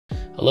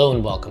Hello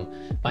and welcome.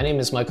 My name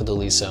is Michael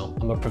DeLiso.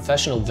 I'm a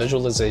professional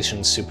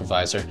visualization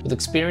supervisor with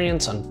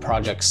experience on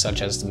projects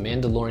such as The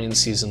Mandalorian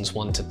Seasons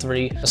 1 to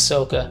 3,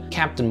 Ahsoka,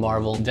 Captain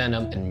Marvel,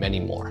 Venom, and many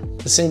more.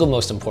 The single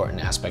most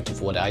important aspect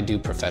of what I do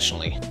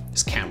professionally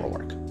is camera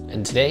work.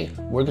 And today,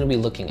 we're going to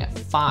be looking at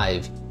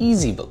 5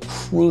 easy but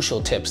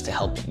crucial tips to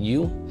help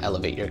you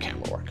elevate your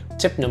camera work.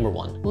 Tip number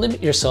 1,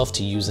 limit yourself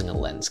to using a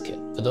lens kit.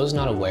 For those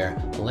not aware,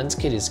 a lens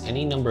kit is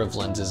any number of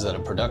lenses that a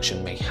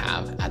production may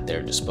have at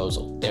their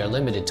disposal. They are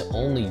limited to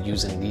only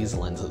using these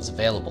lenses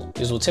available.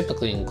 These will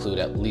typically include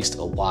at least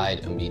a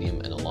wide, a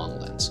medium, and a long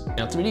lens.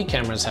 Now, 3D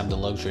cameras have the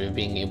luxury of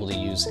being able to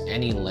use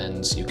any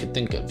lens you could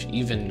think of,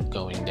 even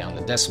going down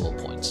to decimal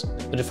points.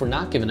 But if we're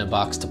not given a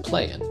box to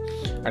play in,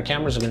 our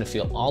cameras are going to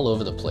feel all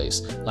over the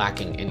place,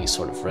 lacking any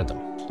sort of rhythm.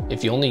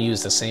 If you only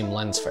use the same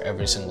lens for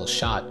every single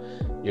shot,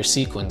 your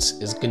sequence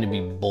is going to be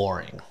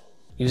boring.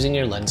 Using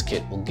your lens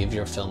kit will give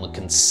your film a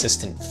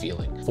consistent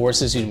feeling,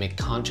 forces you to make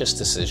conscious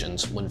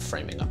decisions when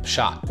framing up a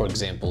shot. For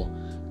example,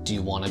 do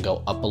you want to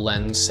go up a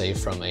lens, say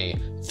from a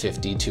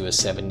 50 to a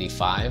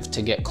 75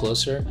 to get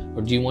closer?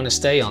 Or do you want to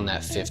stay on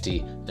that 50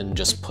 and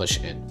just push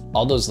in?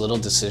 All those little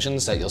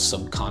decisions that you'll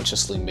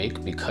subconsciously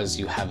make because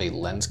you have a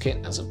lens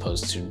kit as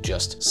opposed to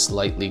just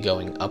slightly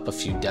going up a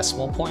few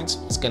decimal points,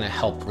 it's going to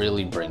help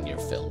really bring your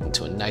film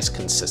into a nice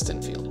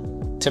consistent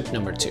feeling. Tip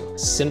number 2,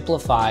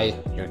 simplify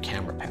your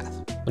camera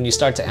path. When you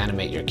start to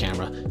animate your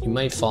camera, you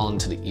might fall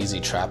into the easy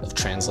trap of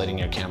translating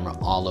your camera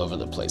all over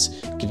the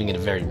place, giving it a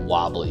very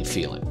wobbly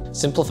feeling.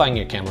 Simplifying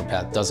your camera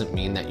path doesn't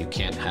mean that you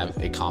can't have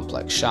a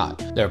complex shot.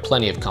 There are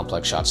plenty of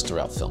complex shots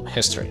throughout film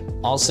history.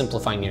 All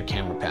simplifying your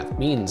camera path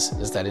means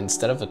is that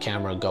instead of a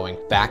camera going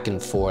back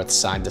and forth,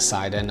 side to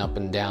side, and up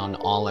and down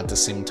all at the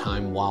same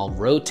time while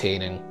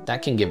rotating,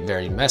 that can get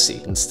very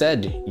messy.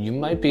 Instead, you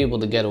might be able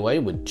to get away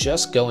with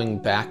just going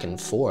back and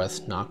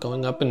forth, not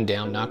going up and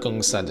down, not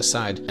going side to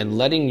side, and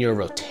letting your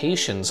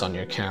rotations on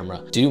your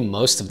camera do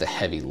most of the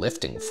heavy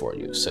lifting for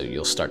you. So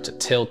you'll start to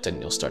tilt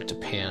and you'll start to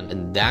pan,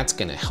 and that's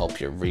going to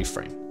help your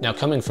reframe. Now,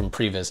 coming from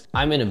previs,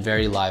 I'm in a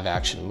very live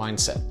action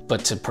mindset,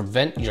 but to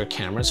prevent your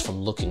cameras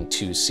from looking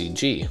too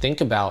CG,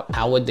 think about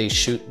how would they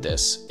shoot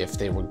this if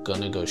they were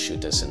gonna go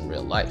shoot this in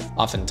real life.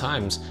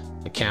 Oftentimes,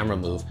 the camera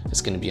move is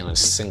going to be on a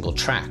single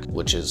track,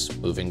 which is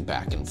moving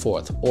back and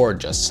forth or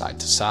just side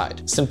to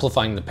side.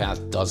 Simplifying the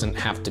path doesn't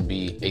have to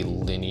be a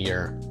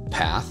linear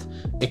path.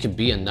 It could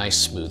be a nice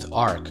smooth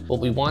arc.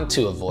 What we want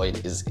to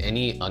avoid is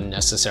any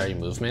unnecessary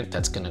movement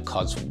that's going to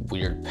cause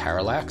weird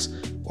parallax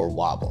or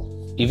wobble.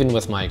 Even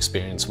with my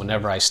experience,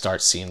 whenever I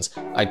start scenes,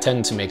 I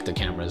tend to make the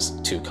cameras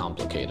too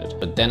complicated.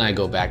 But then I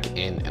go back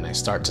in and I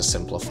start to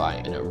simplify,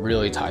 and it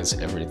really ties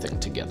everything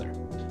together.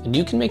 And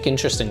you can make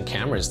interesting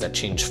cameras that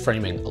change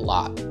framing a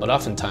lot, but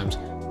oftentimes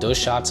those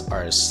shots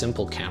are a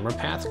simple camera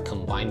path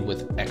combined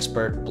with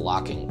expert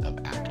blocking of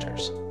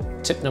actors.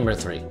 Tip number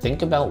 3,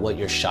 think about what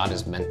your shot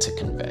is meant to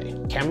convey.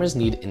 Cameras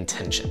need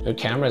intention. Your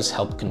cameras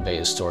help convey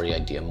a story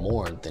idea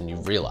more than you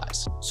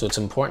realize. So it's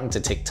important to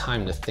take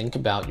time to think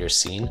about your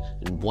scene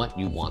and what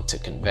you want to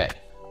convey.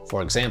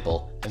 For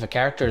example, if a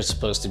character is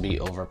supposed to be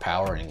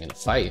overpowering in a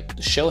fight,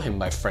 show him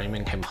by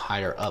framing him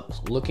higher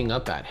up, looking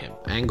up at him.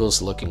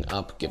 Angles looking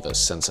up give a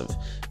sense of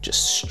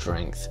just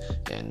strength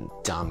and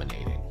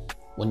dominating.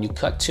 When you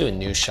cut to a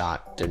new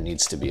shot, there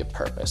needs to be a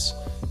purpose.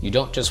 You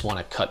don't just want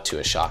to cut to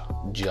a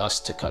shot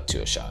just to cut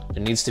to a shot.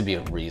 There needs to be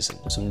a reason,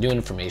 some new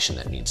information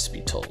that needs to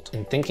be told.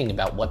 And thinking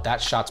about what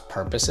that shot's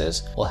purpose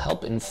is will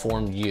help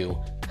inform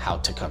you how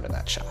to cover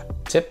that shot.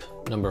 Tip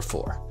number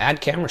 4,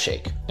 add camera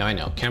shake. Now I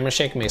know, camera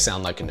shake may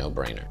sound like a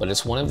no-brainer, but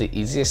it's one of the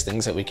easiest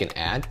things that we can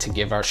add to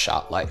give our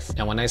shot life.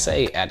 Now when I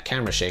say add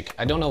camera shake,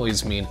 I don't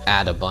always mean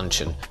add a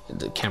bunch and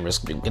the camera's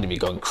gonna be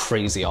going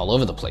crazy all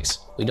over the place.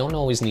 We don't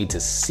always need to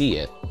see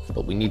it,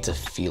 but we need to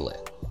feel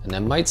it. And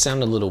that might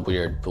sound a little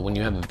weird, but when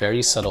you have a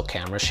very subtle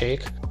camera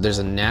shake, there's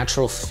a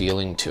natural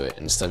feeling to it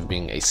instead of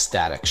being a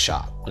static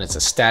shot. When it's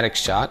a static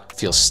shot, it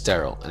feels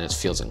sterile and it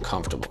feels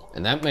uncomfortable.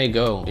 And that may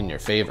go in your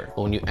favor,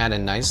 but when you add a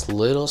nice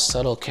little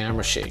subtle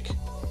camera shake,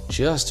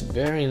 just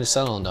very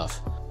subtle enough,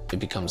 it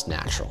becomes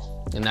natural.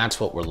 And that's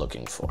what we're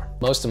looking for.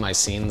 Most of my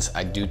scenes,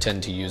 I do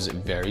tend to use a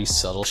very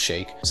subtle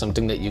shake,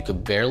 something that you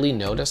could barely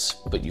notice,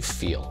 but you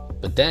feel.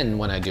 But then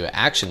when I do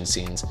action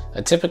scenes,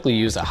 I typically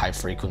use a high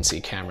frequency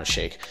camera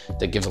shake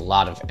that gives a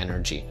lot of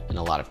energy and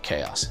a lot of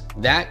chaos.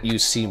 That you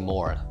see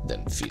more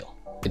than feel.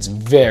 It's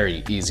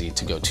very easy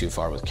to go too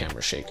far with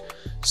camera shake.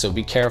 So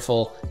be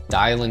careful,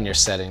 dial in your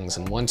settings,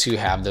 and once you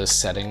have those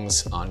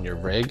settings on your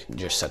rig,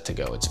 you're set to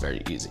go. It's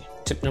very easy.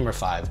 Tip number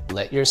 5,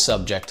 let your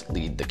subject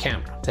lead the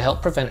camera. To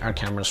help prevent our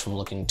cameras from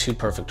looking too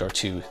perfect or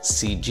too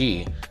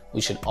CG,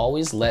 we should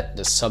always let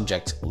the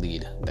subject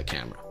lead the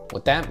camera.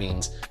 What that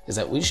means is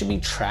that we should be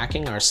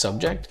tracking our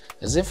subject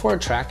as if we're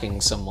tracking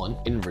someone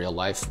in real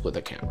life with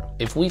a camera.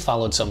 If we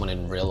followed someone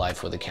in real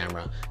life with a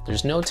camera,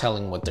 there's no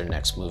telling what their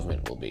next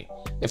movement will be.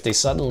 If they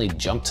suddenly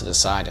jump to the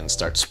side and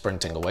start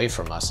sprinting away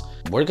from us,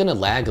 we're gonna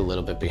lag a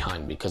little bit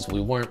behind because we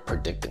weren't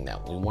predicting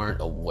that. We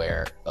weren't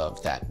aware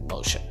of that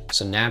motion.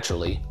 So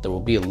naturally, there will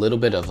be a little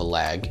bit of a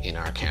lag in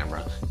our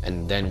camera,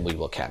 and then we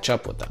will catch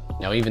up with them.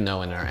 Now, even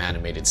though in our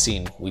animated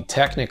scene, we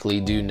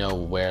technically do know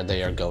where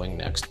they are going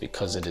next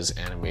because it is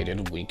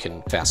animated, we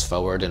can fast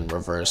forward and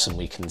reverse and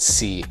we can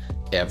see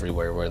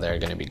everywhere where they're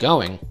going to be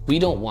going. We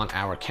don't want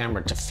our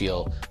camera to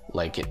feel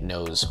like it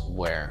knows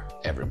where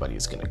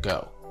everybody's going to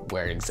go,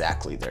 where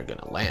exactly they're going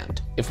to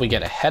land. If we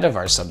get ahead of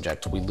our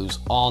subject, we lose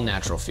all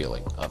natural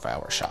feeling of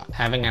our shot.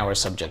 Having our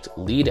subject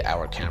lead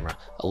our camera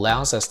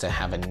allows us to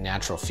have a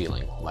natural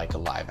feeling like a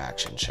live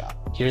action shot.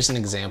 Here's an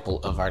example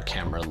of our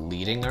camera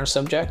leading our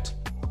subject.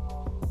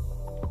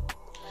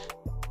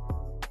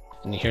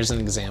 And here's an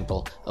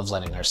example of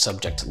letting our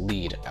subject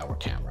lead our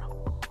camera.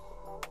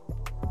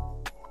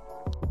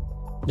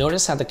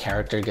 Notice how the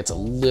character gets a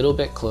little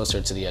bit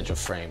closer to the edge of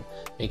frame,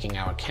 making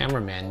our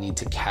cameraman need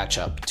to catch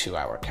up to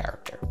our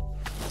character.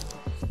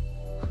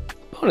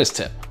 Bonus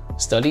tip: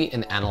 study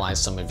and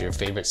analyze some of your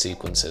favorite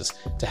sequences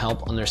to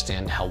help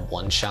understand how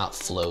one shot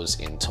flows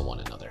into one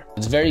another.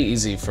 It's very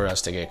easy for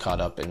us to get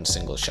caught up in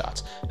single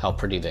shots, how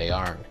pretty they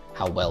are, and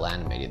how well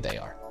animated they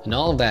are. And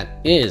all of that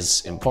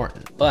is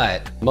important,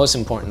 but the most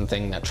important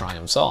thing that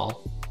triumphs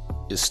all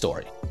is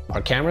story.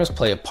 Our cameras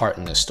play a part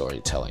in this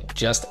storytelling,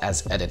 just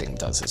as editing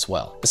does as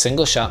well. A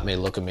single shot may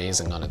look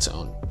amazing on its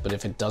own, but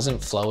if it doesn't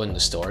flow in the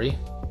story,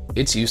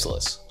 it's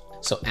useless.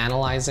 So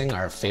analyzing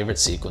our favorite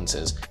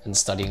sequences and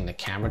studying the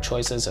camera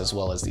choices as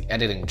well as the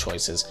editing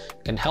choices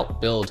can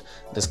help build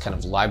this kind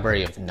of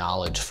library of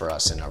knowledge for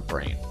us in our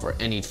brain for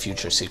any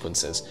future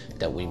sequences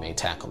that we may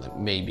tackle that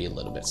may be a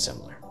little bit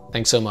similar.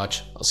 Thanks so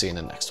much. I'll see you in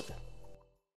the next one.